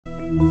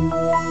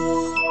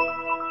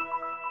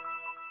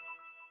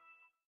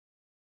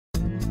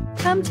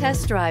Come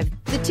test drive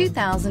the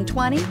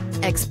 2020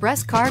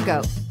 Express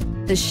Cargo.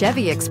 The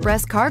Chevy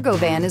Express Cargo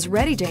van is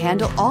ready to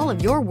handle all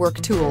of your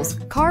work tools,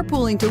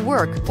 carpooling to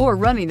work, or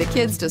running the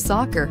kids to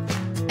soccer,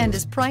 and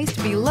is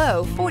priced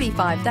below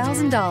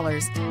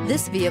 $45,000.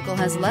 This vehicle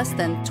has less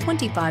than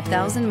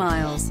 25,000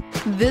 miles.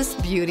 This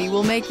beauty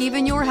will make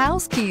even your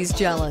house keys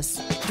jealous.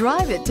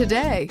 Drive it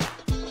today.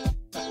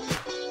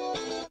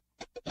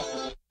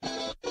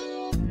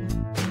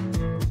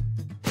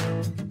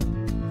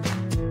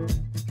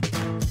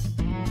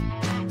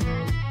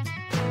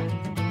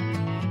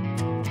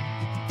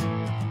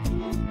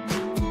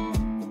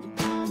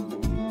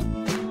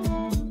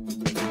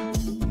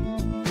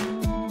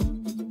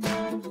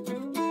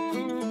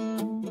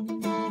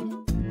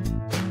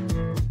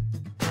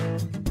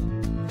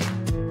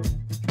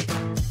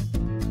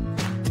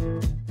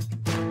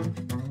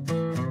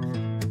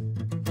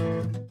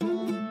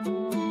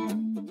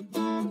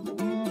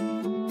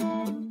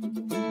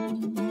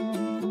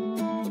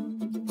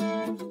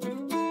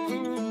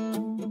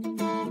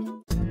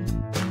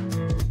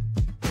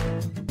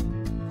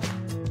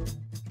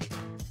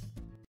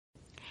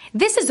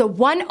 This is a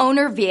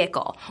one-owner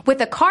vehicle with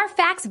a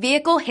Carfax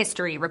Vehicle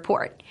History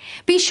Report.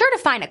 Be sure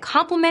to find a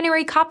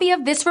complimentary copy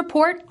of this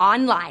report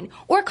online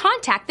or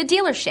contact the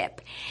dealership.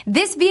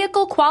 This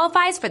vehicle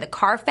qualifies for the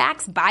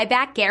Carfax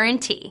Buyback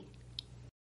Guarantee.